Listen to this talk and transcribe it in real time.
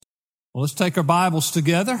Well, let's take our Bibles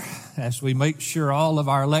together as we make sure all of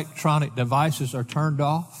our electronic devices are turned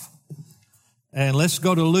off. And let's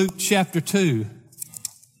go to Luke chapter 2.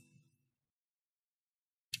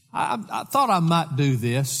 I thought I might do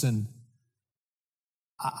this, and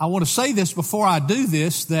I want to say this before I do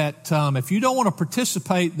this, that if you don't want to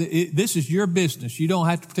participate, this is your business. You don't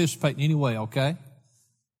have to participate in any way, okay?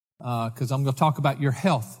 Because I'm going to talk about your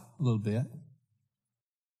health a little bit.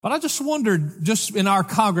 But I just wondered, just in our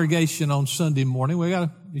congregation on Sunday morning,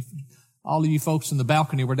 all of you folks in the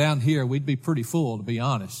balcony were down here, we'd be pretty full, to be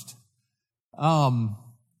honest. I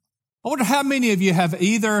wonder how many of you have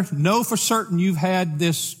either know for certain you've had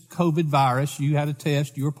this COVID virus, you had a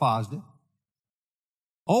test, you were positive,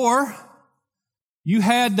 or you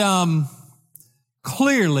had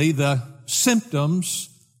clearly the symptoms,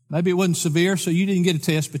 maybe it wasn't severe, so you didn't get a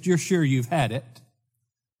test, but you're sure you've had it.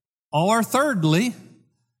 Or thirdly,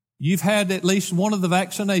 you've had at least one of the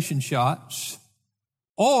vaccination shots,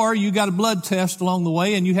 or you got a blood test along the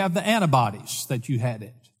way and you have the antibodies that you had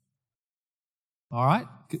it. All right?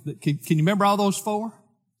 Can you remember all those four?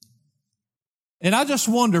 And I just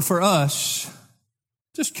wonder for us,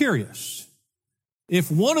 just curious,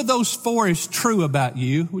 if one of those four is true about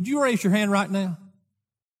you, would you raise your hand right now?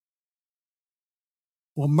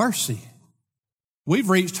 Well, mercy. We've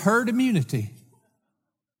reached herd immunity.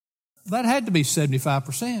 That had to be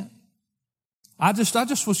 75%. I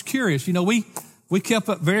just was curious. You know, we kept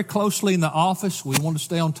up very closely in the office. We wanted to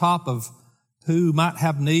stay on top of who might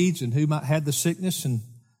have needs and who might have the sickness. And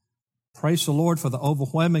praise the Lord for the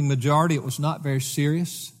overwhelming majority. It was not very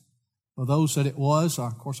serious. For those that it was,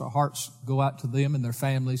 of course, our hearts go out to them and their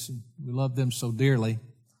families, and we love them so dearly.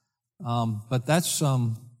 But that's I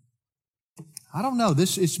don't know.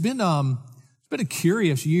 It's been a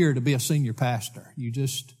curious year to be a senior pastor. You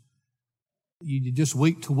just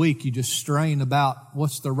week to week, you just strain about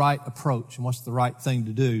what's the right approach and what's the right thing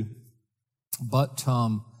to do. But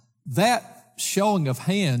that showing of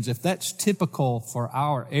hands, if that's typical for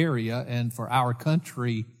our area and for our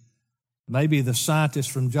country, maybe the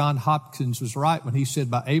scientist from Johns Hopkins was right when he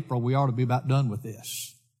said by April we ought to be about done with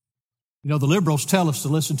this. You know, the liberals tell us to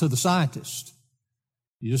listen to the scientists.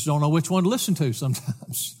 You just don't know which one to listen to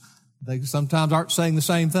sometimes. They sometimes aren't saying the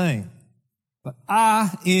same thing. But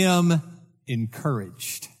I am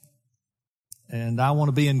encouraged. And I want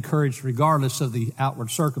to be encouraged regardless of the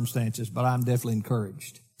outward circumstances, but I'm definitely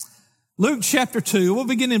encouraged. Luke chapter 2, we'll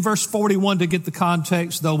begin in verse 41 to get the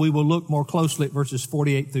context, though we will look more closely at verses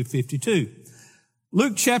 48 through 52.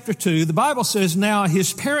 Luke chapter 2, the Bible says, "Now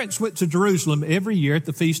his parents went to Jerusalem every year at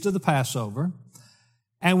the feast of the Passover.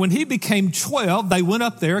 And when he became 12, they went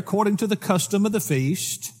up there according to the custom of the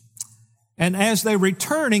feast. And as they were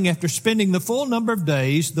returning after spending the full number of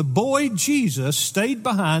days, the boy Jesus stayed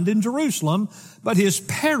behind in Jerusalem, but his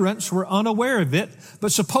parents were unaware of it,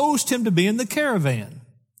 but supposed him to be in the caravan.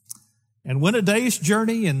 And went a day's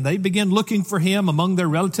journey, and they began looking for him among their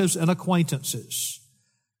relatives and acquaintances.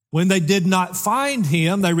 When they did not find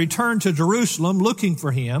him, they returned to Jerusalem looking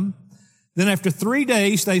for him. Then after 3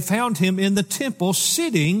 days, they found him in the temple,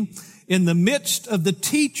 sitting in the midst of the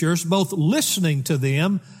teachers, both listening to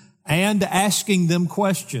them and asking them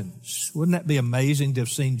questions." Wouldn't that be amazing to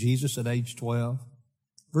have seen Jesus at age 12?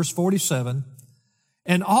 Verse 47,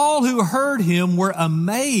 "And all who heard him were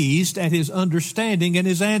amazed at his understanding and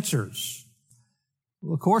his answers."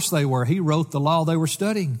 Well, of course they were. He wrote the law they were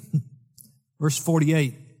studying. Verse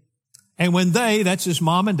 48, "And when they," that's his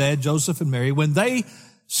mom and dad, Joseph and Mary, "when they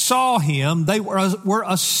saw him, they were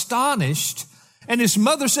astonished. And his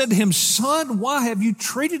mother said to him, 'Son, why have you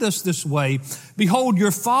treated us this way? Behold,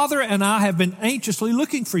 your father and I have been anxiously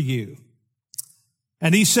looking for you.'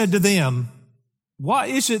 And he said to them, 'Why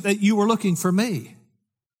is it that you were looking for me?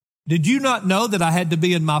 Did you not know that I had to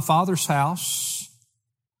be in my father's house?'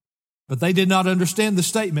 But they did not understand the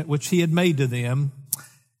statement which he had made to them.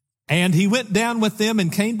 And he went down with them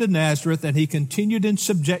and came to Nazareth, and he continued in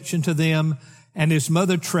subjection to them. And his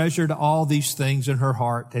mother treasured all these things in her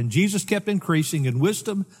heart. And Jesus kept increasing in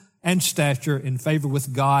wisdom and stature, in favor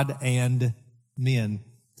with God and men."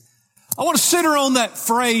 I want to center on that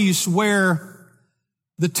phrase where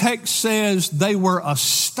the text says they were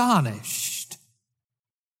astonished.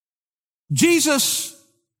 Jesus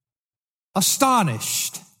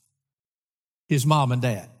astonished his mom and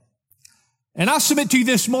dad. And I submit to you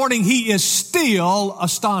this morning, he is still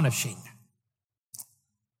astonishing.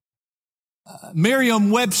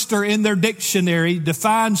 Merriam-Webster in their dictionary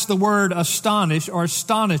defines the word astonish or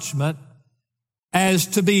astonishment as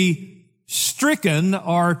to be stricken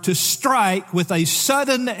or to strike with a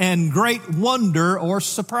sudden and great wonder or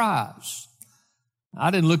surprise. I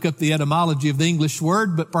didn't look up the etymology of the English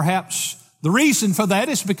word, but perhaps the reason for that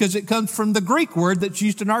is because it comes from the Greek word that's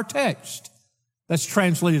used in our text. That's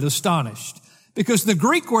translated astonished. Because the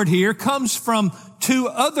Greek word here comes from two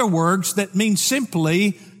other words that mean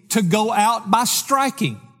simply to go out by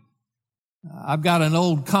striking. I've got an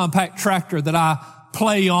old compact tractor that I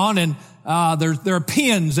play on, and there are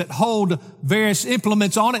pins that hold various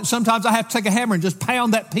implements on it. Sometimes I have to take a hammer and just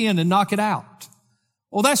pound that pin and knock it out.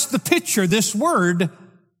 Well, that's the picture this word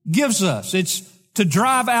gives us. It's to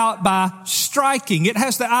drive out by striking. It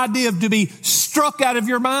has the idea of to be struck out of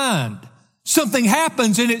your mind. Something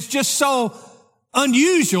happens and it's just so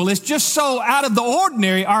unusual. It's just so out of the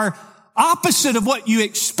ordinary, or opposite of what you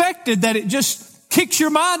expected, that it just kicks your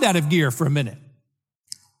mind out of gear for a minute.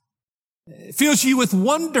 It fills you with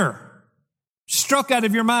wonder, struck out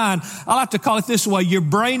of your mind. I like to call it this way: your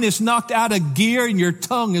brain is knocked out of gear and your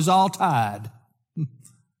tongue is all tied.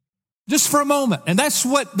 Just for a moment. And that's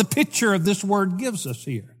what the picture of this word gives us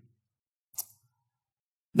here.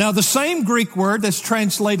 Now, the same Greek word that's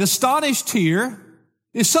translated astonished here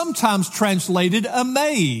is sometimes translated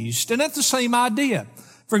amazed. And that's the same idea.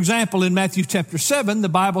 For example, in Matthew chapter 7, the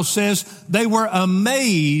Bible says they were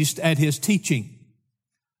amazed at his teaching.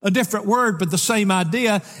 A different word, but the same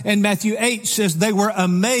idea. And Matthew 8 says they were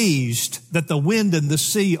amazed that the wind and the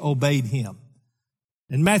sea obeyed him.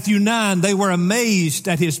 In Matthew 9, they were amazed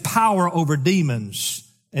at his power over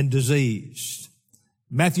demons and disease.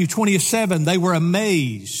 Matthew 27, they were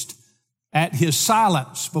amazed at his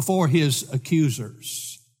silence before his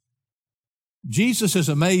accusers. Jesus is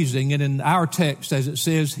amazing, and in our text, as it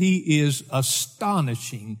says, he is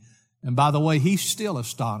astonishing. And by the way, he's still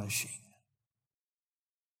astonishing.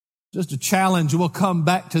 Just a challenge, we'll come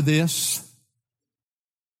back to this.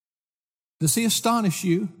 Does he astonish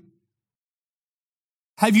you?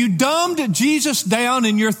 Have you dumbed Jesus down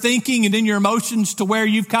in your thinking and in your emotions to where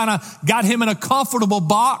you've kind of got him in a comfortable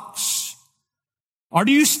box? Or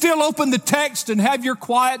do you still open the text and have your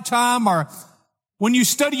quiet time? Or when you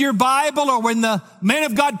study your Bible, or when the man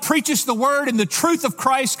of God preaches the word and the truth of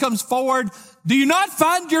Christ comes forward, do you not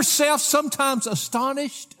find yourself sometimes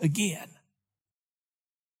astonished again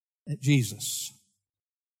at Jesus?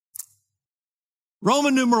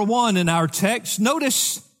 Roman numeral 1 in our text,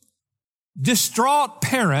 notice distraught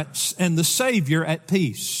parents and the Savior at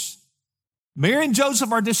peace. Mary and Joseph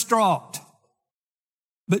are distraught.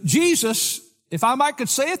 But Jesus, if I might could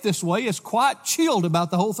say it this way, is quite chilled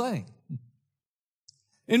about the whole thing.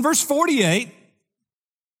 In verse 48,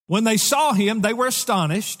 when they saw him, they were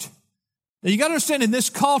astonished. Now you got to understand, in this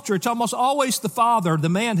culture, it's almost always the father, the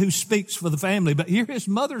man who speaks for the family. But here his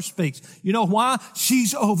mother speaks. You know why?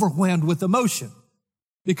 She's overwhelmed with emotion.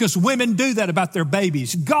 Because women do that about their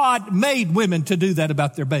babies. God made women to do that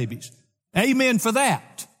about their babies. Amen for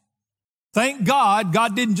that. Thank God,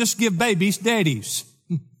 God didn't just give babies daddies.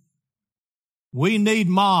 We need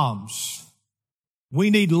moms.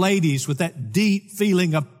 We need ladies with that deep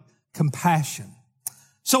feeling of compassion.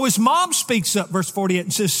 So his mom speaks up, verse 48,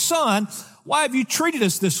 and says, "Son, why have you treated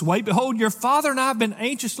us this way? Behold, your father and I have been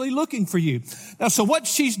anxiously looking for you." Now, so what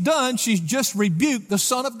she's done, she's just rebuked the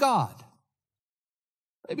Son of God.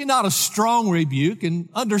 Maybe not a strong rebuke, an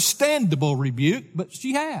understandable rebuke, but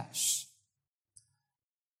she has.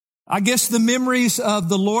 I guess the memories of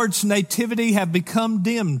the Lord's nativity have become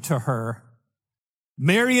dim to her.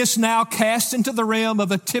 Mary is now cast into the realm of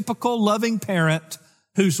a typical loving parent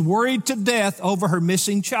who's worried to death over her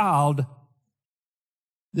missing child.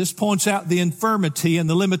 This points out the infirmity and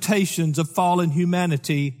the limitations of fallen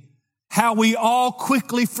humanity, how we all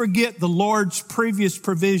quickly forget the Lord's previous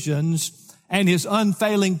provisions and his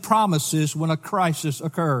unfailing promises when a crisis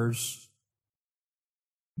occurs.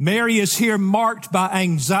 Mary is here marked by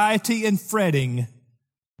anxiety and fretting,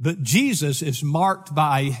 but Jesus is marked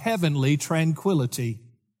by heavenly tranquility.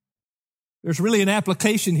 There's really an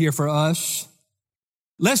application here for us.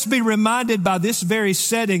 Let's be reminded by this very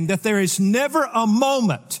setting that there is never a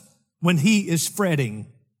moment when he is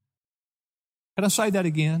fretting. Can I say that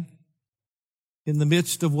again? In the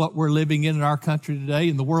midst of what we're living in our country today,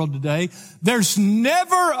 in the world today, there's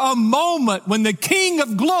never a moment when the King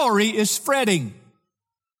of Glory is fretting.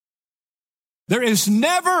 There is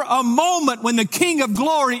never a moment when the King of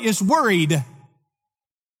Glory is worried.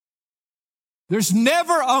 There's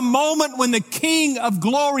never a moment when the King of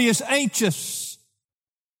Glory is anxious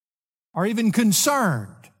or even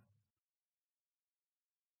concerned.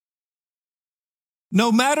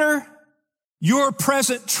 No matter your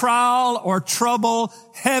present trial or trouble,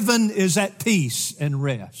 heaven is at peace and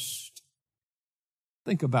rest.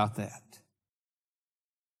 Think about that.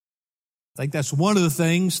 I think that's one of the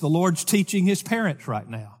things the Lord's teaching his parents right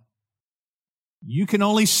now. You can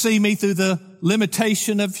only see me through the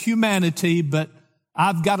limitation of humanity, but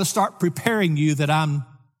I've got to start preparing you that I'm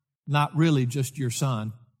not really just your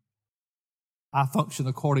son. I function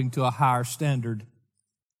according to a higher standard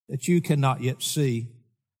that you cannot yet see.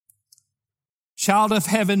 Child of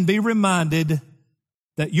heaven, be reminded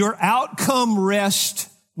that your outcome rests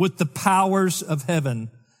with the powers of heaven.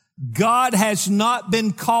 God has not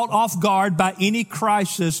been caught off guard by any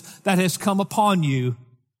crisis that has come upon you.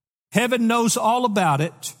 Heaven knows all about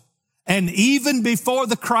it. And even before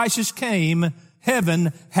the crisis came,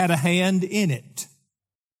 heaven had a hand in it.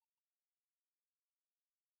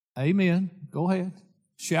 Amen. Go ahead.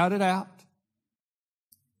 Shout it out.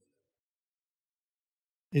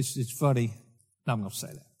 It's funny. No, I'm going to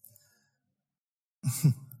say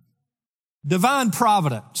that. Divine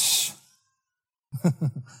providence.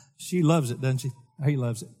 She loves it, doesn't she? He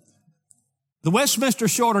loves it. The Westminster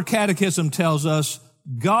Shorter Catechism tells us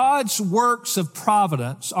God's works of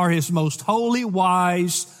providence are His most holy,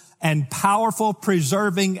 wise, and powerful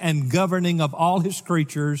preserving and governing of all His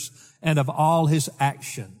creatures and of all His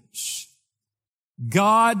actions.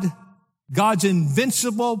 God's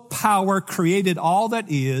invincible power created all that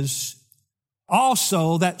is.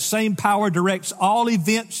 Also, that same power directs all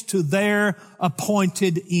events to their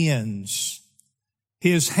appointed ends.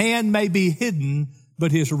 His hand may be hidden,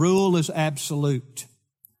 but His rule is absolute.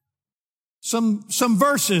 Some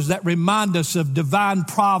verses that remind us of divine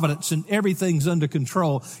providence and everything's under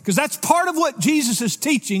control, because that's part of what Jesus is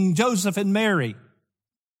teaching Joseph and Mary.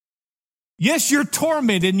 Yes, you're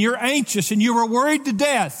tormented and you're anxious and you were worried to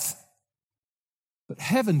death, but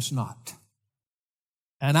heaven's not.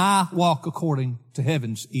 And I walk according to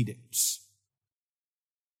heaven's edicts.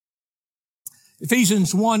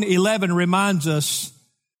 Ephesians 1:11 reminds us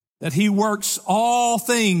that He works all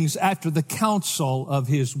things after the counsel of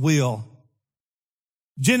His will.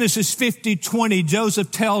 Genesis 50:20,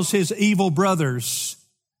 Joseph tells his evil brothers,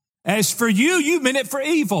 as for you, you meant it for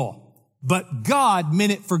evil, but God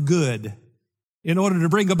meant it for good, in order to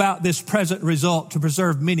bring about this present result, to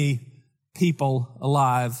preserve many people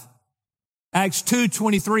alive. Acts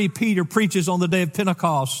 2:23, Peter preaches on the day of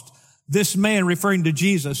Pentecost. This man, referring to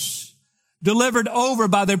Jesus, delivered over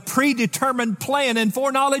by the predetermined plan and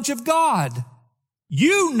foreknowledge of God,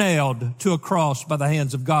 you nailed to a cross by the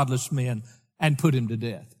hands of godless men and put Him to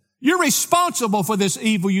death. You're responsible for this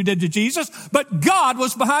evil you did to Jesus, but God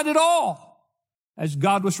was behind it all, as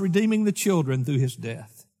God was redeeming the children through His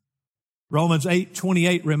death. Romans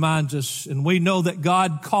 8:28 reminds us, and we know that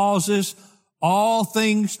God causes all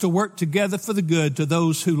things to work together for the good to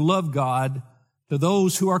those who love God, to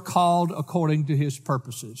those who are called according to His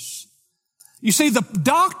purposes. You see, the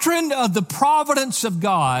doctrine of the providence of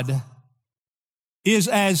God is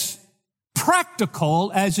as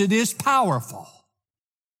practical as it is powerful.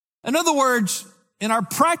 In other words, in our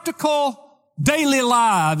practical daily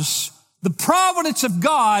lives, the providence of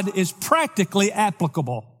God is practically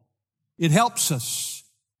applicable. It helps us.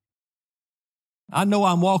 I know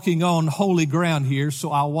I'm walking on holy ground here,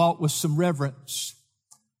 so I'll walk with some reverence.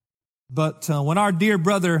 But when our dear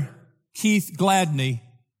brother Keith Gladney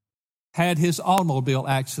had his automobile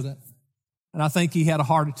accident, and I think he had a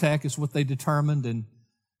heart attack is what they determined, and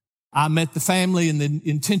I met the family in the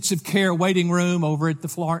intensive care waiting room over at the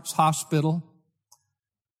Florence Hospital.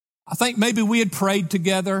 I think maybe we had prayed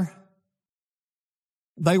together.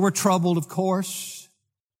 They were troubled, of course,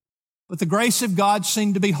 but the grace of God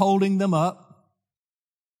seemed to be holding them up.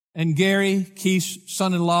 And Gary, Keith's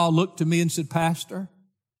son-in-law, looked to me and said, Pastor,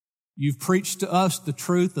 you've preached to us the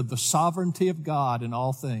truth of the sovereignty of God in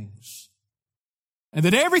all things, and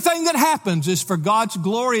that everything that happens is for God's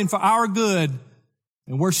glory and for our good.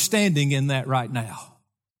 And we're standing in that right now.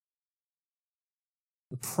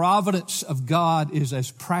 The providence of God is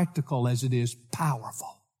as practical as it is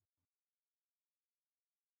powerful.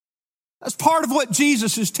 That's part of what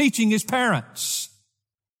Jesus is teaching His parents.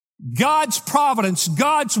 God's providence,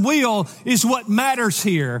 God's will is what matters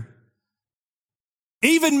here.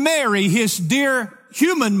 Even Mary, His dear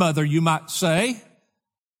human mother, you might say,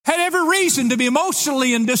 had every reason to be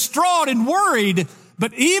emotionally and distraught and worried.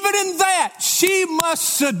 But even in that, she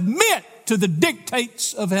must submit to the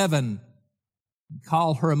dictates of heaven and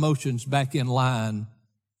call her emotions back in line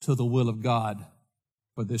to the will of God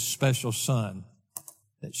for this special son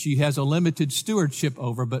that she has a limited stewardship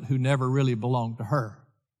over, but who never really belonged to her.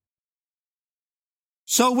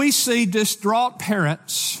 So we see distraught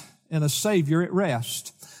parents and a Savior at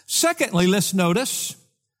rest. Secondly, let's notice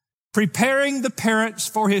preparing the parents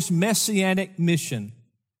for His messianic mission.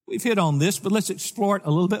 We've hit on this, but let's explore it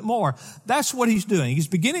a little bit more. That's what He's doing. He's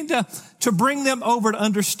beginning to bring them over to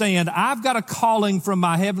understand, I've got a calling from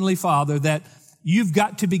my Heavenly Father that you've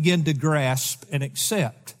got to begin to grasp and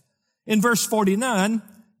accept. In verse 49,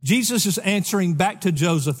 Jesus is answering back to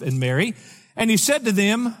Joseph and Mary, and he said to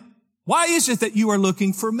them, "Why is it that you are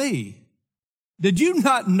looking for me? Did you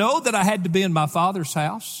not know that I had to be in my Father's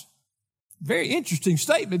house?" Very interesting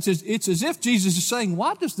statement. It's as if Jesus is saying,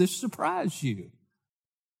 why does this surprise you?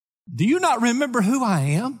 Do you not remember who I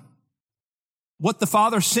am? What the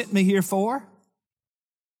Father sent me here for?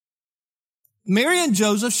 Mary and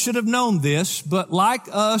Joseph should have known this, but like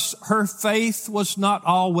us, her faith was not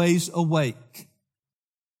always awake.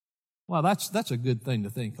 Well, that's a good thing to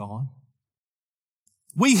think on.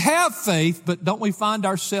 We have faith, but don't we find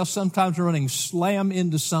ourselves sometimes running slam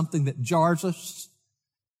into something that jars us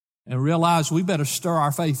and realize we better stir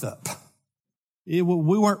our faith up? We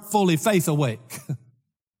weren't fully faith awake.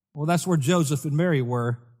 Well, that's where Joseph and Mary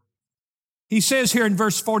were. He says here in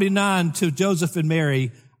verse 49 to Joseph and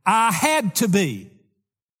Mary, I had to be.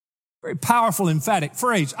 Very powerful, emphatic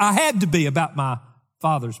phrase. I had to be about my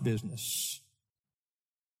Father's business.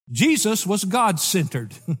 Jesus was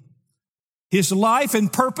God-centered. His life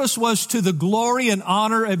and purpose was to the glory and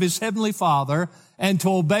honor of his heavenly Father and to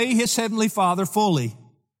obey his heavenly Father fully.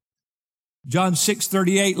 John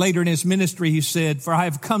 6:38, later in his ministry, he said, "For I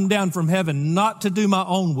have come down from heaven not to do my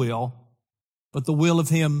own will, but the will of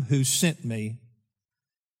him who sent me."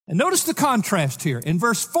 And notice the contrast here. In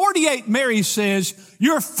verse 48, Mary says,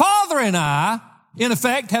 "Your father and I, in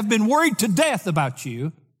effect, have been worried to death about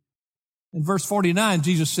you." In verse 49,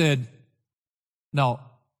 Jesus said, "No,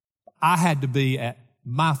 I had to be at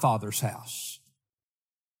my Father's house."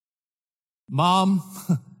 Mom,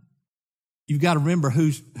 you've got to remember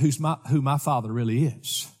who my Father really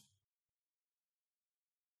is.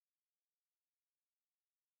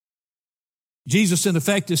 Jesus, in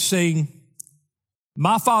effect, is saying,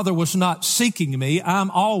 my Father was not seeking me. I'm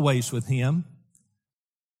always with him.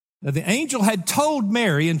 Now, the angel had told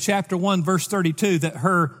Mary in chapter 1, verse 32, that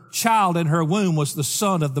her child in her womb was the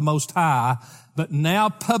Son of the Most High. But now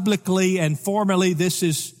publicly and formally, this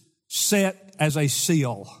is set as a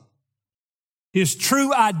seal. His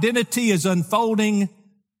true identity is unfolding,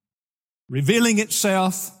 revealing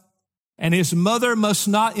itself, and his mother must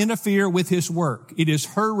not interfere with his work. It is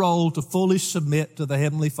her role to fully submit to the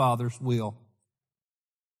Heavenly Father's will.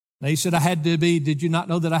 Now he said, did you not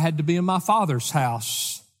know that I had to be in my Father's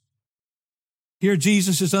house? Here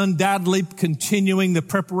Jesus is undoubtedly continuing the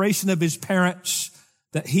preparation of his parents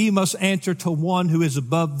that he must answer to one who is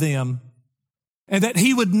above them, and that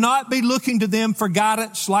he would not be looking to them for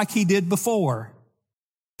guidance like he did before.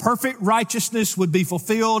 Perfect righteousness would be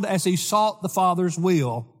fulfilled as he sought the Father's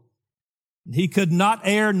will. He could not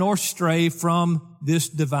err nor stray from this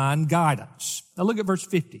divine guidance. Now look at verse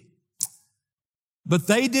 50. But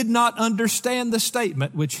they did not understand the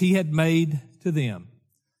statement which he had made to them.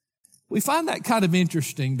 We find that kind of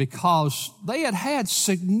interesting because they had had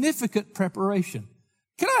significant preparation.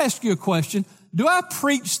 Can I ask you a question? Do I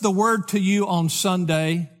preach the word to you on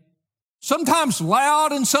Sunday? Sometimes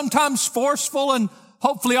loud and sometimes forceful and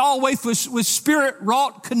hopefully always with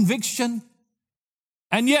spirit-wrought conviction.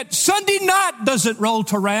 And yet Sunday night doesn't roll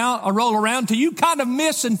around till you kind of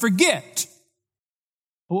miss and forget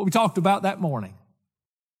what we talked about that morning.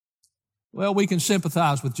 Well, we can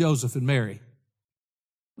sympathize with Joseph and Mary.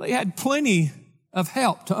 They had plenty of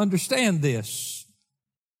help to understand this.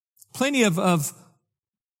 Plenty of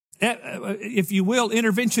if you will,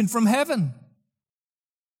 intervention from heaven.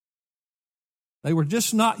 They were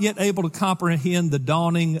just not yet able to comprehend the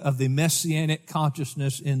dawning of the messianic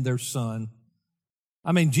consciousness in their son.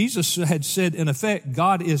 I mean, Jesus had said, in effect,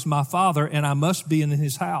 God is my Father and I must be in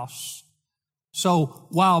his house. So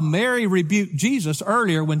while Mary rebuked Jesus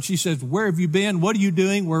earlier when she says, where have you been? What are you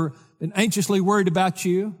doing? We're anxiously worried about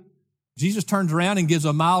you. Jesus turns around and gives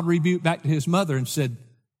a mild rebuke back to his mother and said,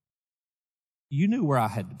 you knew where I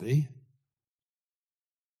had to be.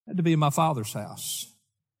 I had to be in my Father's house.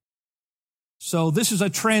 So this is a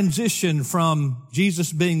transition from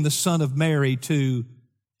Jesus being the son of Mary to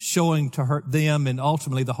showing to them and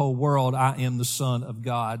ultimately the whole world, I am the Son of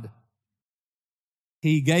God.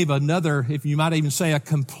 He gave another, if you might even say, a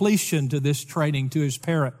completion to this training to his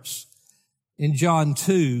parents. In John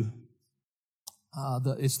 2,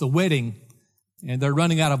 it's the wedding, and they're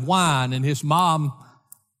running out of wine, and his mom,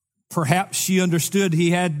 perhaps she understood he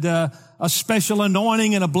had a special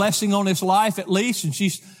anointing and a blessing on his life at least, and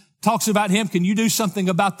she talks about him, can you do something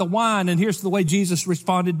about the wine? And here's the way Jesus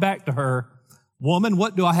responded back to her, woman,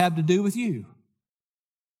 what do I have to do with you?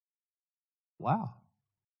 Wow.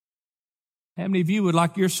 How many of you would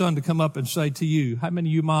like your son to come up and say to you, how many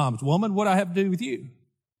of you moms, woman, what do I have to do with you?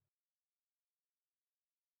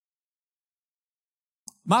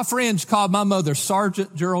 My friends called my mother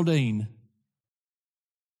Sergeant Geraldine.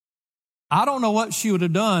 I don't know what she would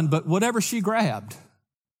have done, but whatever she grabbed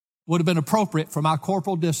would have been appropriate for my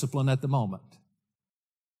corporal discipline at the moment.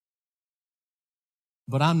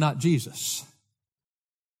 But I'm not Jesus.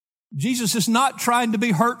 Jesus is not trying to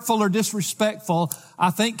be hurtful or disrespectful.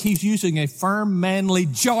 I think he's using a firm, manly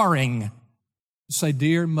jarring to say,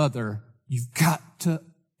 dear mother, you've got to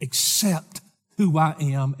accept who I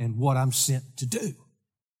am and what I'm sent to do.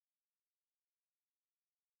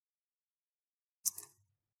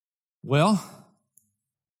 Well,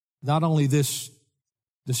 not only this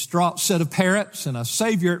distraught set of parents and a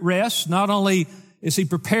Savior at rest, not only is he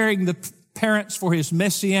preparing the parents for his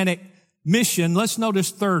messianic mission, let's notice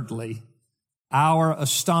thirdly, our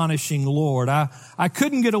astonishing Lord. I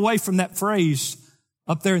couldn't get away from that phrase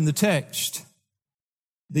up there in the text.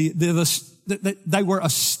 They were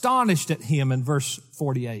astonished at him in verse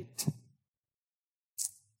 48.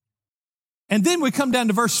 And then we come down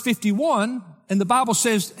to verse 51, and the Bible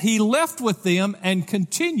says he left with them and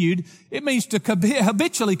continued. It means to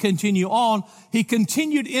habitually continue on. He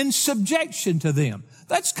continued in subjection to them.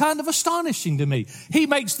 That's kind of astonishing to me. He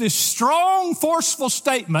makes this strong, forceful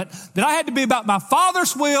statement that I had to be about my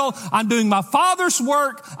Father's will. I'm doing my Father's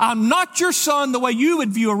work. I'm not your son the way you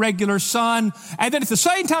would view a regular son. And then at the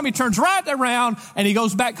same time, he turns right around and he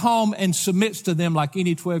goes back home and submits to them like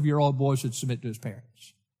any 12-year-old boy should submit to his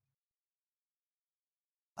parents.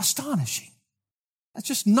 Astonishing. That's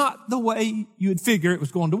just not the way you would figure it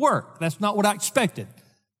was going to work. That's not what I expected.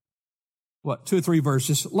 2 or 3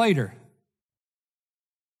 verses later.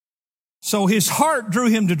 So his heart drew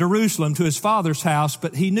him to Jerusalem, to his father's house,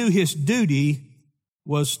 but he knew his duty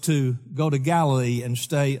was to go to Galilee and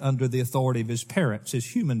stay under the authority of his parents,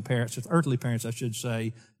 his human parents, his earthly parents, I should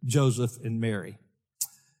say, Joseph and Mary.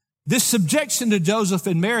 This subjection to Joseph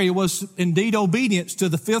and Mary was indeed obedience to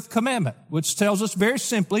the 5th commandment, which tells us very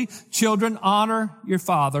simply, children, honor your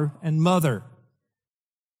father and mother.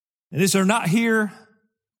 And is there not here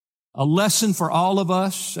a lesson for all of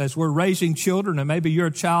us as we're raising children, and maybe you're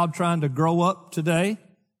a child trying to grow up today?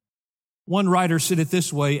 One writer said it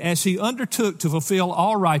this way, as he undertook to fulfill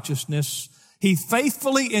all righteousness, he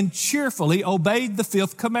faithfully and cheerfully obeyed the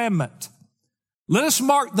 5th commandment. Let us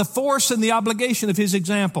mark the force and the obligation of his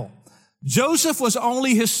example. Joseph was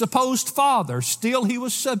only his supposed father. Still, he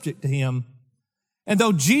was subject to him. And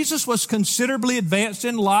though Jesus was considerably advanced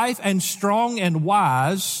in life and strong and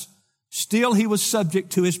wise, still he was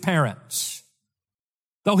subject to his parents.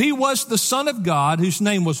 Though he was the Son of God, whose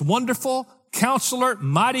name was Wonderful, Counselor,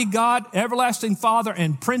 Mighty God, Everlasting Father,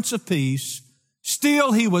 and Prince of Peace,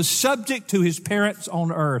 still he was subject to his parents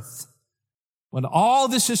on earth. When all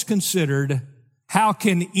this is considered, how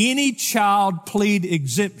can any child plead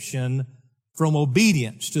exemption from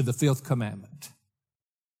obedience to the 5th commandment?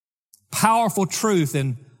 Powerful truth,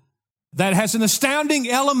 and that has an astounding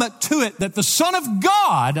element to it that the Son of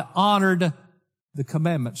God honored the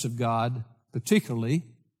commandments of God, particularly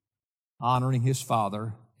honoring his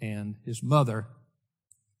father and his mother.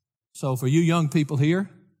 So for you young people here,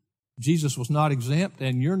 Jesus was not exempt,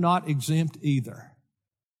 and you're not exempt either.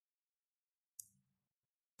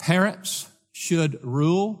 Parents should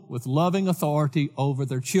rule with loving authority over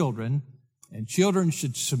their children, and children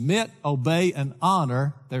should submit, obey, and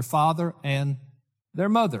honor their father and their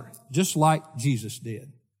mother, just like Jesus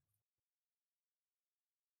did.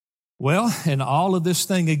 Well, in all of this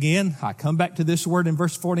thing again, I come back to this word in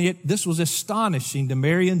verse 48. This was astonishing to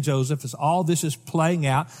Mary and Joseph as all this is playing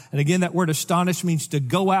out. And again, that word astonish means to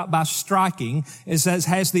go out by striking. It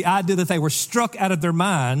has the idea that they were struck out of their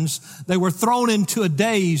minds. They were thrown into a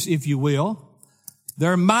daze, if you will.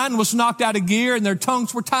 Their mind was knocked out of gear and their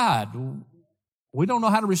tongues were tied. We don't know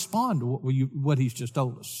how to respond to what he's just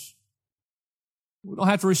told us. We don't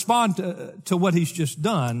have to respond to what he's just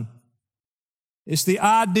done. It's the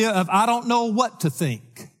idea of, I don't know what to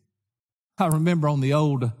think. I remember on the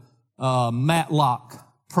old Matlock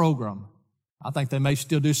program, I think they may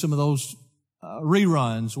still do some of those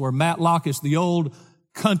reruns where Matlock is the old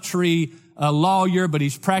country lawyer, but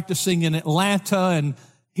he's practicing in Atlanta, and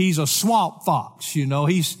he's a swamp fox, you know.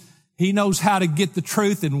 He knows how to get the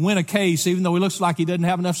truth and win a case, even though he looks like he doesn't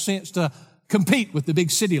have enough sense to compete with the big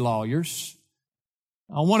city lawyers.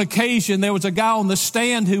 On one occasion, there was a guy on the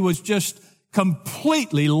stand who was just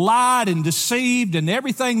completely lied and deceived, and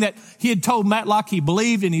everything that he had told Matlock he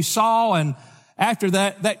believed and he saw. And after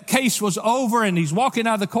that case was over and he's walking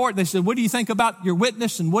out of the court, they said, what do you think about your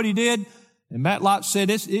witness and what he did? And Matlock said,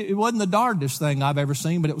 it wasn't the darndest thing I've ever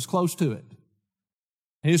seen, but it was close to it.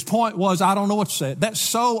 His point was, I don't know what to say. That's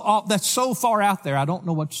so far out there, I don't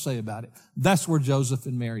know what to say about it. That's where Joseph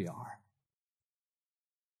and Mary are.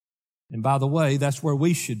 And by the way, that's where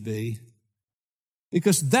we should be,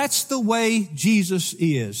 because that's the way Jesus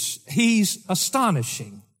is. He's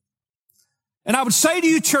astonishing. And I would say to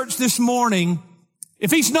you, church, this morning,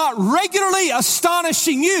 if He's not regularly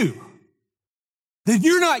astonishing you, then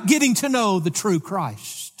you're not getting to know the true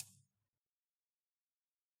Christ.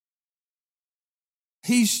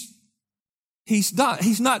 He's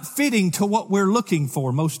not fitting to what we're looking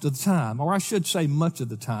for most of the time, or I should say much of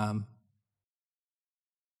the time.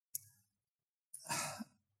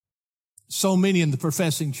 So many in the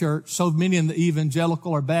professing church, so many in the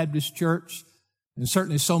evangelical or Baptist church, and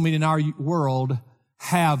certainly so many in our world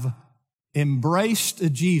have embraced a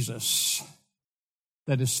Jesus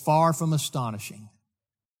that is far from astonishing.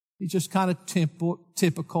 He's just kind of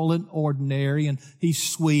typical and ordinary, and He's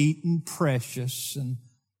sweet and precious and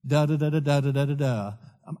da-da-da-da-da-da-da-da.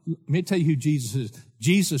 Let me tell you who Jesus is.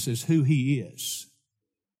 Jesus is who He is.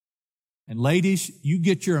 And ladies, you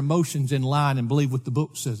get your emotions in line and believe what the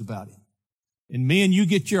book says about Him. And men, you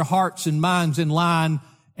get your hearts and minds in line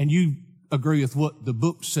and you agree with what the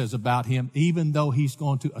book says about Him, even though He's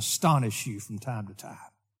going to astonish you from time to time,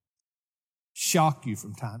 shock you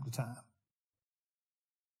from time to time.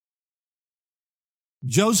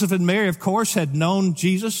 Joseph and Mary, of course, had known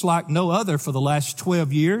Jesus like no other for the last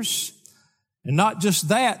 12 years. And not just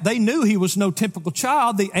that, they knew He was no typical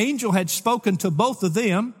child. The angel had spoken to both of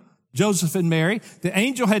them, Joseph and Mary. The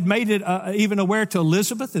angel had made it even aware to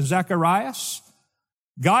Elizabeth and Zacharias.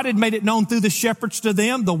 God had made it known through the shepherds to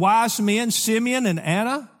them, the wise men, Simeon and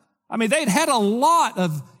Anna. I mean, they'd had a lot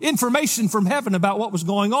of information from heaven about what was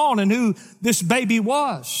going on and who this baby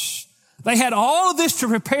was. They had all of this to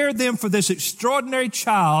prepare them for this extraordinary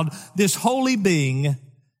child, this holy being,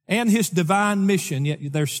 and His divine mission, yet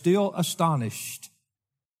they're still astonished.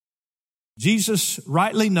 Jesus,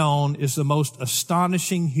 rightly known, is the most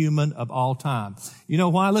astonishing human of all time. You know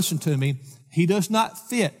why? Listen to me. He does not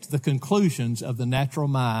fit the conclusions of the natural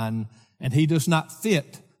mind, and He does not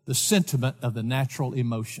fit the sentiment of the natural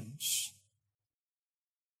emotions.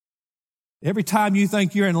 Every time you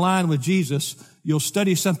think you're in line with Jesus, you'll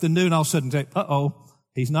study something new and all of a sudden say,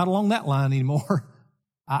 He's not along that line anymore.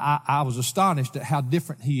 I was astonished at how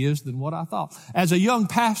different He is than what I thought. As a young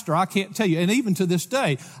pastor, I can't tell you, and even to this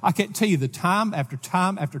day, I can't tell you the time after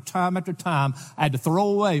time after time after time I had to throw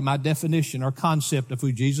away my definition or concept of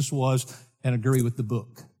who Jesus was and agree with the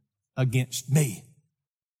book against me.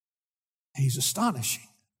 He's astonishing.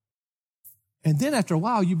 And then after a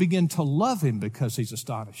while, you begin to love Him because He's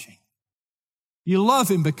astonishing. You love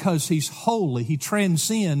Him because He's holy. He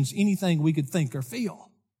transcends anything we could think or feel.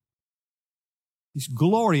 He's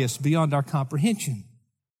glorious beyond our comprehension.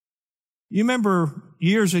 You remember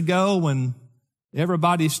years ago when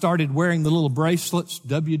everybody started wearing the little bracelets,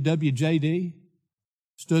 WWJD,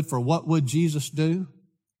 stood for What Would Jesus Do?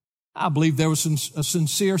 I believe there was a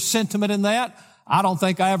sincere sentiment in that. I don't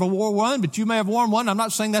think I ever wore one, but you may have worn one. I'm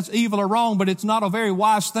not saying that's evil or wrong, but it's not a very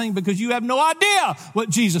wise thing because you have no idea what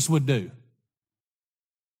Jesus would do.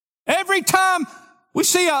 Every time we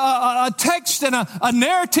see a text and a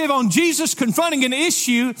narrative on Jesus confronting an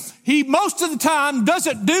issue, He most of the time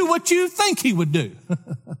doesn't do what you think He would do.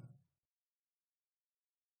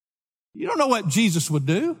 You don't know what Jesus would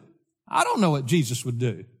do. I don't know what Jesus would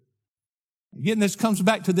do. Again, this comes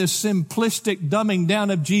back to this simplistic dumbing down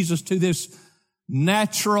of Jesus to this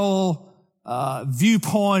natural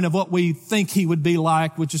viewpoint of what we think He would be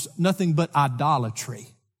like, which is nothing but idolatry.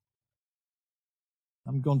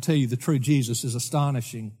 I'm going to tell you the true Jesus is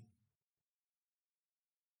astonishing.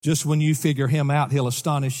 Just when you figure Him out, He'll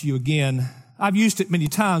astonish you again. I've used it many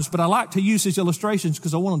times, but I like to use these illustrations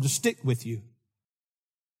because I want them to stick with you.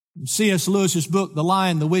 In C.S. Lewis's book, The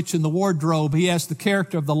Lion, the Witch, and the Wardrobe, he has the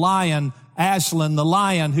character of the lion, Aslan, the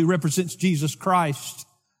lion who represents Jesus Christ.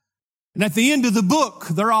 And at the end of the book,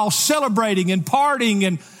 they're all celebrating and partying,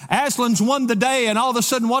 and Aslan's won the day, and all of a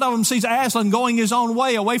sudden one of them sees Aslan going his own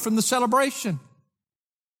way away from the celebration.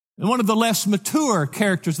 And one of the less mature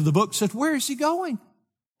characters of the book said, where is he going?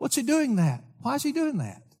 What's he doing that? Why is he doing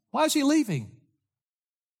that? Why is he leaving?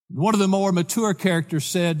 And one of the more mature characters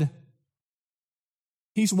said,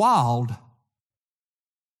 he's wild.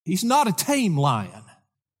 He's not a tame lion.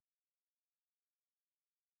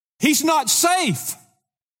 He's not safe,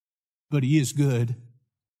 but he is good.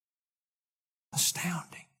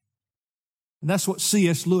 Astounding. And that's what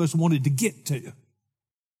C.S. Lewis wanted to get to.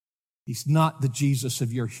 He's not the Jesus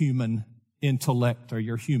of your human intellect or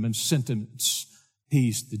your human sentiments.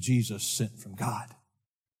 He's the Jesus sent from God.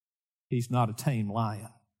 He's not a tame lion.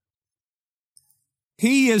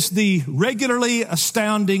 He is the regularly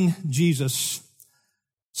astounding Jesus.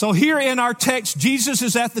 So here in our text, Jesus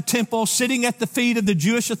is at the temple, sitting at the feet of the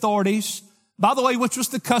Jewish authorities. By the way, which was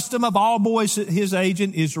the custom of all boys at his age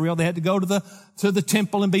in Israel. They had to go to the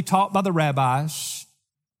temple and be taught by the rabbis.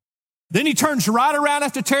 Then he turns right around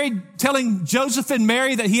after telling Joseph and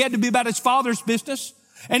Mary that he had to be about his father's business,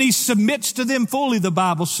 and he submits to them fully, the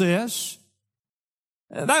Bible says.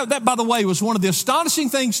 That, by the way, was one of the astonishing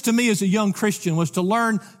things to me as a young Christian, was to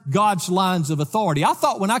learn God's lines of authority. I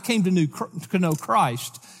thought when I came to know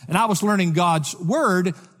Christ and I was learning God's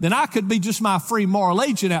Word, then I could be just my free moral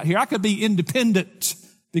agent out here. I could be independent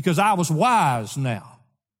because I was wise now.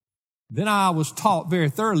 Then I was taught very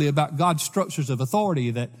thoroughly about God's structures of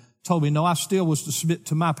authority that told me, no, I still was to submit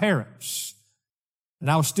to my parents,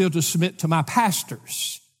 and I was still to submit to my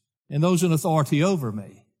pastors and those in authority over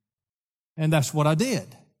me. And that's what I did.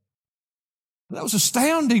 That was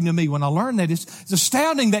astounding to me when I learned that. It's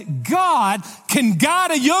astounding that God can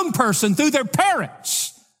guide a young person through their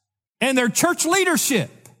parents and their church leadership.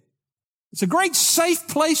 It's a great safe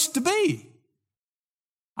place to be.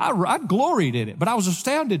 I gloried in it, but I was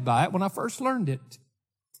astounded by it when I first learned it.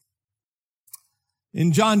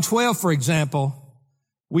 In John 12, for example,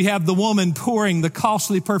 we have the woman pouring the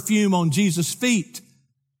costly perfume on Jesus' feet.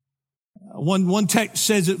 One text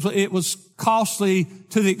says it was costly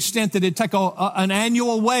to the extent that it'd take an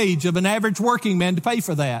annual wage of an average working man to pay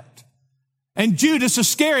for that. And Judas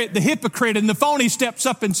Iscariot, the hypocrite and the phony, steps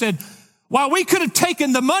up and said, "Well, we could have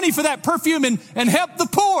taken the money for that perfume and helped the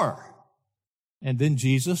poor." And then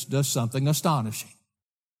Jesus does something astonishing.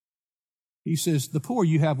 He says, "The poor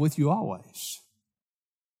you have with you always.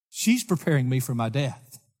 She's preparing me for my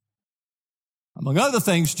death." Among other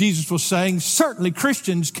things, Jesus was saying, certainly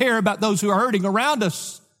Christians care about those who are hurting around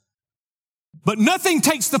us. But nothing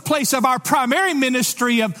takes the place of our primary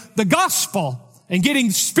ministry of the gospel and getting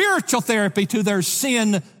spiritual therapy to their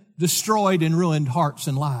sin-destroyed and ruined hearts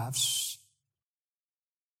and lives.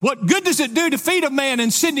 What good does it do to feed a man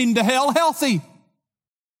and send him to hell healthy?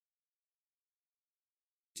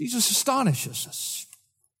 Jesus astonishes us.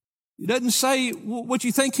 He doesn't say what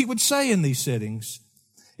you think he would say in these settings.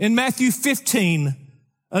 In Matthew 15,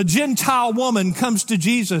 a Gentile woman comes to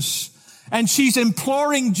Jesus, and she's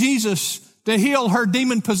imploring Jesus to heal her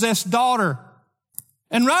demon-possessed daughter.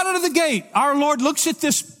 And right out of the gate, our Lord looks at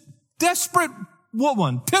this desperate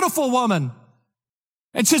woman, pitiful woman,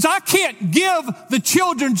 and says, "I can't give the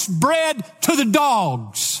children's bread to the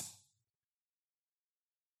dogs."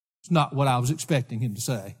 It's not what I was expecting him to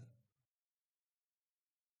say.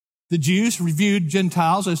 The Jews viewed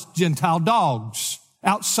Gentiles as Gentile dogs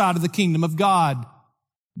outside of the kingdom of God.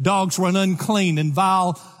 Dogs were an unclean and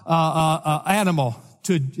vile animal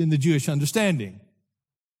in the Jewish understanding.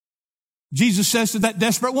 Jesus says to that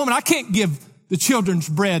desperate woman, "I can't give the children's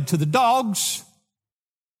bread to the dogs."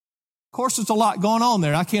 Of course, there's a lot going on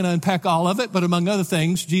there. I can't unpack all of it, but among other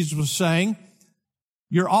things, Jesus was saying,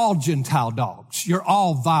 you're all Gentile dogs. You're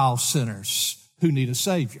all vile sinners who need a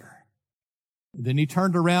Savior. And then he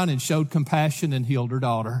turned around and showed compassion and healed her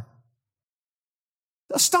daughter.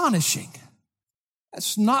 Astonishing.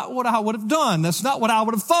 That's not what I would have done. That's not what I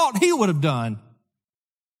would have thought he would have done.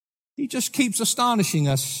 He just keeps astonishing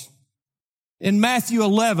us. In Matthew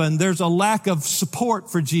 11, there's a lack of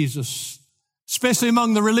support for Jesus, especially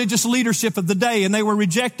among the religious leadership of the day, and they were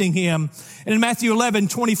rejecting him. And in Matthew 11,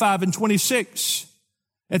 25 and 26,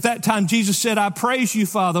 at that time Jesus said, "I praise you,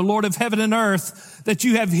 Father, Lord of heaven and earth, that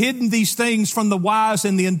you have hidden these things from the wise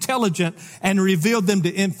and the intelligent and revealed them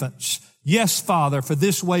to infants. Yes, Father, for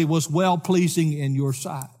this way was well-pleasing in your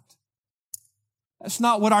sight." That's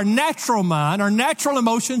not what our natural mind, our natural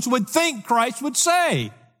emotions would think Christ would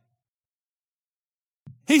say.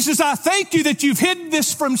 He says, "I thank you that you've hidden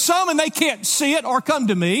this from some and they can't see it or come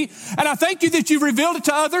to me. And I thank you that you've revealed it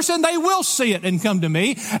to others and they will see it and come to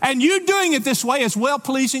me. And you doing it this way is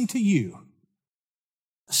well-pleasing to you."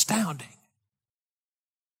 Astounding.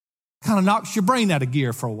 Kind of knocks your brain out of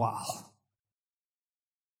gear for a while.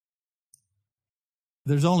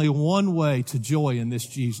 There's only one way to joy in this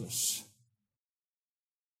Jesus.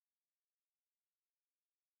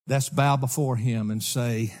 That's bow before him and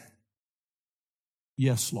say,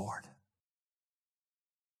 "Yes, Lord.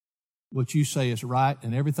 What you say is right,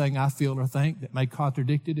 and everything I feel or think that may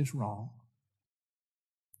contradict it is wrong."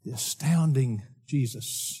 The astounding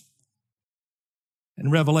Jesus. In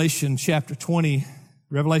Revelation chapter 20,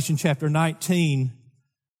 Revelation chapter 19,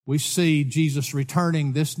 we see Jesus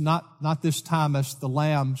returning, not this time as the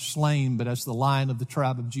lamb slain, but as the Lion of the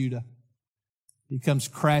tribe of Judah. He comes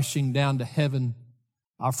crashing down to heaven,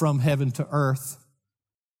 or from heaven to earth,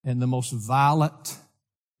 in the most violent,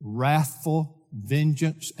 wrathful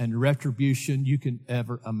vengeance and retribution you can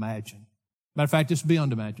ever imagine. Matter of fact, it's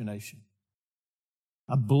beyond imagination.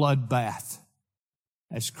 A bloodbath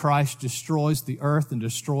as Christ destroys the earth and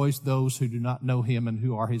destroys those who do not know Him and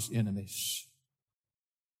who are His enemies.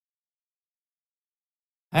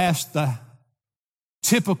 Ask the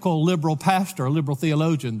typical liberal pastor or liberal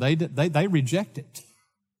theologian. They reject it.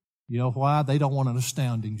 You know why? They don't want an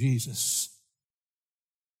astounding Jesus.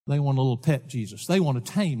 They want a little pet Jesus. They want a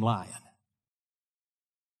tame lion.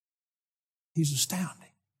 He's astounding.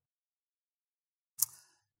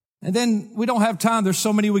 And then we don't have time. There's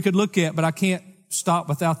so many we could look at, but I can't stop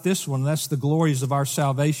without this one. That's the glories of our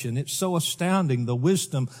salvation. It's so astounding, the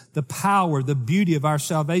wisdom, the power, the beauty of our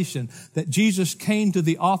salvation, that Jesus came to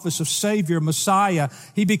the office of Savior, Messiah.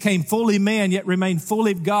 He became fully man, yet remained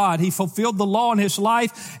fully God. He fulfilled the law in His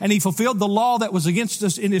life, and He fulfilled the law that was against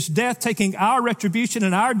us in His death, taking our retribution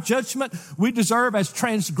and our judgment we deserve as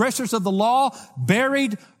transgressors of the law,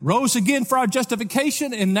 buried, rose again for our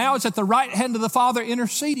justification, and now is at the right hand of the Father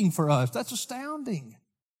interceding for us. That's astounding.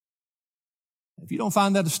 If you don't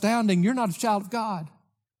find that astounding, you're not a child of God.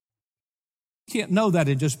 You can't know that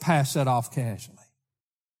and just pass that off casually.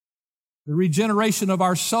 The regeneration of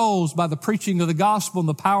our souls by the preaching of the gospel and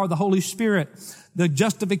the power of the Holy Spirit, the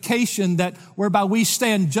justification that whereby we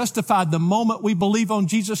stand justified the moment we believe on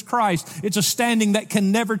Jesus Christ. It's a standing that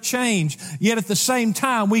can never change. Yet at the same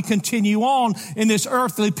time, we continue on in this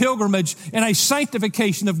earthly pilgrimage in a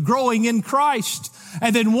sanctification of growing in Christ.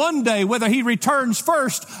 And then one day, whether He returns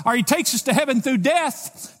first or He takes us to heaven through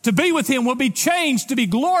death, to be with Him, we'll be changed to be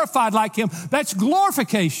glorified like Him. That's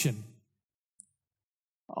glorification.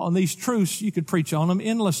 On these truths, you could preach on them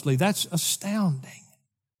endlessly. That's astounding.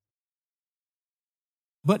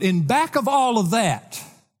 But in back of all of that,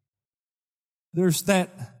 there's that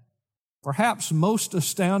perhaps most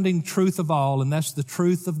astounding truth of all, and that's the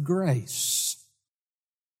truth of grace.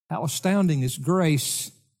 How astounding is grace?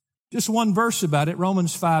 Just one verse about it,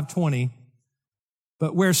 Romans 5:20.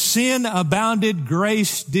 But where sin abounded,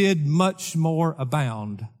 grace did much more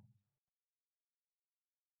abound.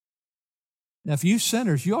 Now, if you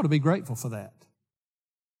sinners, you ought to be grateful for that.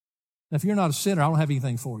 Now, if you're not a sinner, I don't have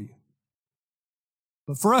anything for you.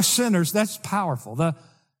 But for us sinners, that's powerful. The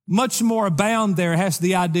much more abound there has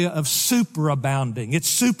the idea of superabounding. It's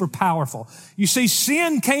super powerful. You see,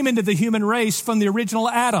 sin came into the human race from the original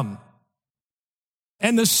Adam.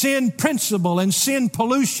 And the sin principle and sin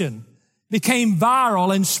pollution became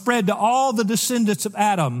viral and spread to all the descendants of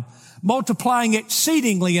Adam, multiplying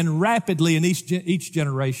exceedingly and rapidly in each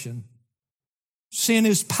generation. Sin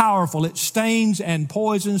is powerful. It stains and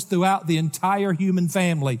poisons throughout the entire human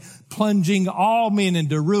family, plunging all men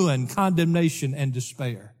into ruin, condemnation, and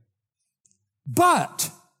despair.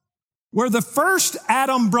 But where the first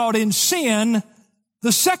Adam brought in sin,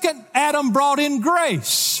 the second Adam brought in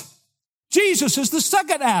grace. Jesus is the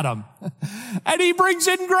second Adam, and He brings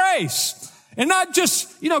in grace. And not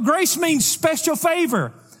just, grace means special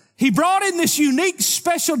favor. He brought in this unique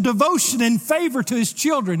special devotion and favor to His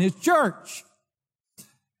children, His church.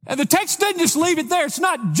 And the text doesn't just leave it there. It's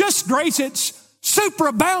not just grace, it's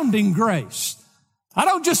superabounding grace. I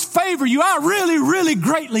don't just favor you, I really, really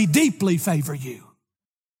greatly, deeply favor you.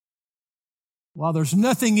 While there's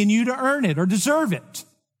nothing in you to earn it or deserve it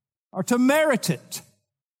or to merit it.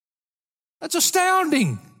 That's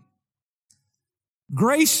astounding.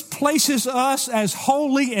 Grace places us as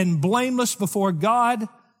holy and blameless before God.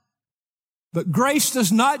 But grace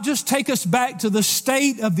does not just take us back to the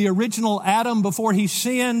state of the original Adam before he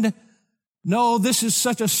sinned. No, this is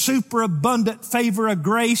such a superabundant favor of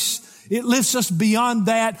grace. It lifts us beyond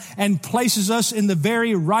that and places us in the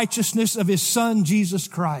very righteousness of His Son, Jesus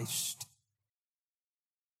Christ.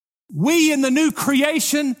 We in the new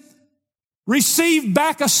creation receive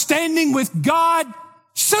back a standing with God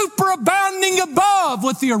superabounding above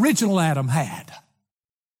what the original Adam had.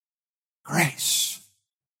 Grace.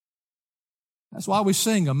 That's why we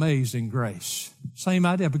sing Amazing Grace. Same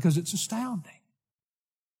idea, because it's astounding.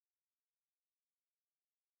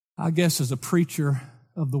 I guess as a preacher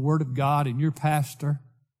of the Word of God and your pastor,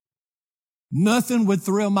 nothing would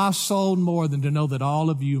thrill my soul more than to know that all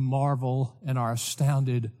of you marvel and are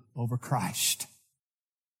astounded over Christ.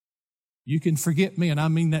 You can forget me, and I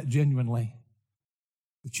mean that genuinely,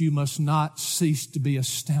 but you must not cease to be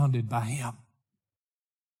astounded by Him.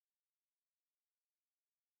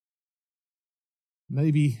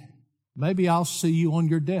 Maybe I'll see you on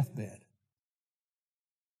your deathbed.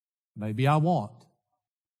 Maybe I won't.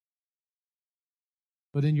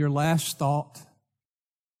 But in your last thought,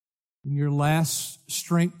 in your last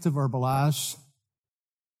strength to verbalize,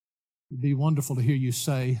 it'd be wonderful to hear you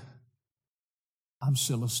say, I'm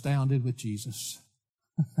still astounded with Jesus.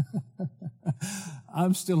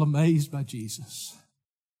 I'm still amazed by Jesus.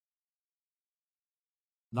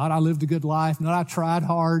 Not I lived a good life, not I tried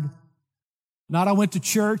hard, not I went to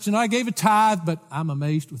church and I gave a tithe, but I'm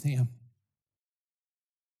amazed with Him.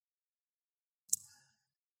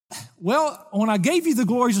 Well, when I gave you the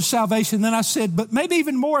glories of salvation, then I said, but maybe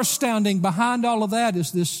even more astounding behind all of that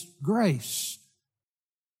is this grace.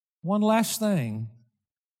 One last thing.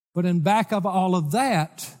 But in back of all of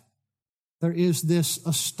that, there is this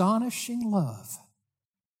astonishing love,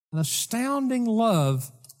 an astounding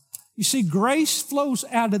love. You see, grace flows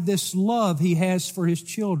out of this love He has for His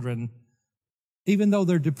children, even though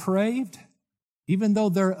they're depraved, even though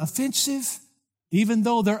they're offensive, even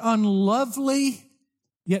though they're unlovely,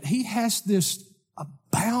 yet He has this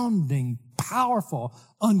abounding, powerful,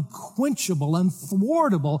 unquenchable,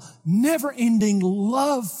 unthwartable, never-ending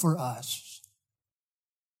love for us,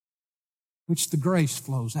 which the grace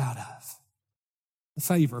flows out of, the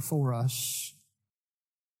favor for us.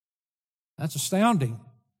 That's astounding.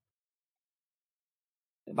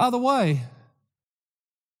 And by the way,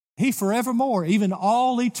 He forevermore, even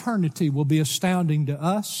all eternity, will be astounding to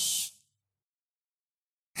us.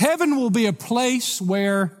 Heaven will be a place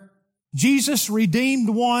where Jesus' redeemed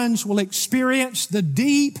ones will experience the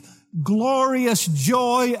deep, glorious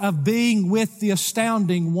joy of being with the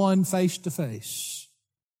astounding one face to face.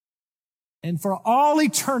 And for all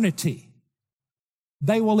eternity,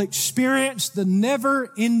 they will experience the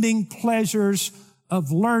never-ending pleasures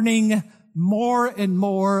of learning more and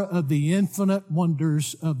more of the infinite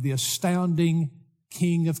wonders of the astounding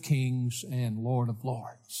King of Kings and Lord of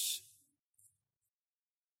Lords.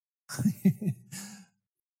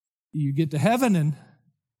 You get to heaven and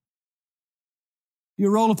you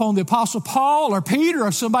roll upon the Apostle Paul or Peter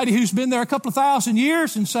or somebody who's been there a couple of thousand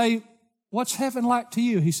years and say, what's heaven like to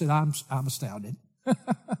you? He said, I'm astounded.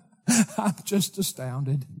 I'm just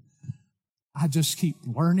astounded. I just keep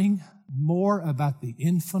learning more about the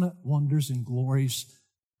infinite wonders and glories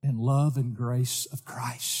and love and grace of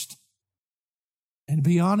Christ. And to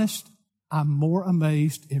be honest, I'm more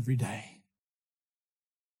amazed every day.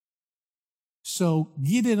 So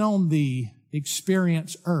get in on the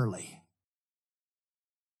experience early.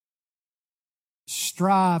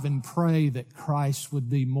 Strive and pray that Christ would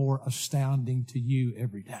be more astounding to you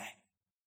every day.